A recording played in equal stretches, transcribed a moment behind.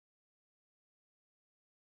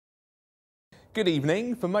Good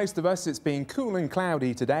evening. For most of us, it's been cool and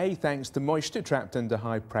cloudy today thanks to moisture trapped under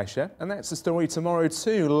high pressure. And that's the story tomorrow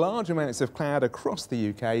too. Large amounts of cloud across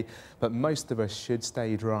the UK, but most of us should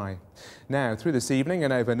stay dry. Now, through this evening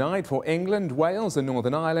and overnight for England, Wales and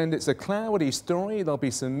Northern Ireland, it's a cloudy story. There'll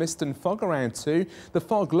be some mist and fog around too. The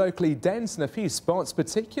fog locally dense in a few spots,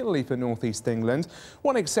 particularly for northeast England.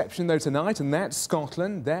 One exception though tonight, and that's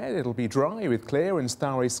Scotland. There it'll be dry with clear and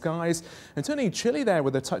starry skies and turning chilly there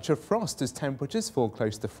with a touch of frost as temperatures fall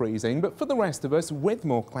close to freezing, but for the rest of us, with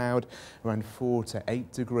more cloud, around 4 to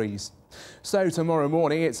 8 degrees. So tomorrow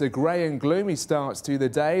morning, it's a grey and gloomy start to the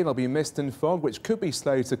day. There'll be mist and fog, which could be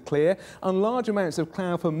slow to clear, and large amounts of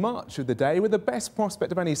cloud for much of the day, with the best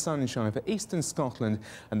prospect of any sunshine for eastern Scotland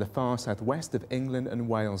and the far southwest of England and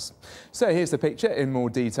Wales. So here's the picture in more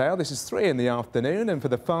detail. This is 3 in the afternoon, and for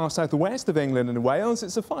the far southwest of England and Wales,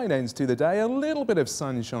 it's a fine end to the day. A little bit of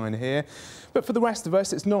sunshine here, but for the rest of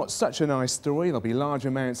us, it's not such a nice story. There'll be large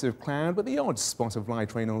amounts of cloud, but the odd spot of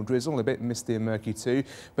light rain or drizzle, a bit misty and murky too,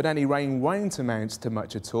 but any rain won't amount to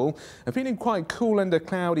much at all. And feeling quite cool under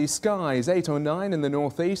cloudy skies, 8 or 9 in the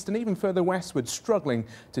northeast, and even further westward, struggling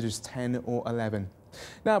to just 10 or 11.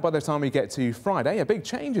 Now, by the time we get to Friday, a big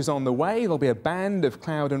change is on the way. There'll be a band of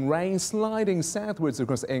cloud and rain sliding southwards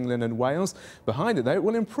across England and Wales. Behind it, though, it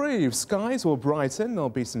will improve. Skies will brighten. There'll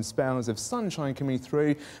be some spells of sunshine coming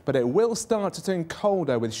through, but it will start to turn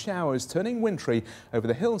colder, with showers turning wintry over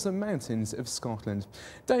the hills and mountains of Scotland.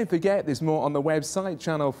 Don't forget, there's more on the website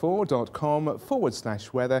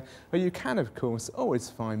channel4.com/weather, where you can, of course, always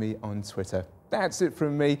find me on Twitter. That's it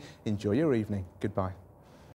from me. Enjoy your evening. Goodbye.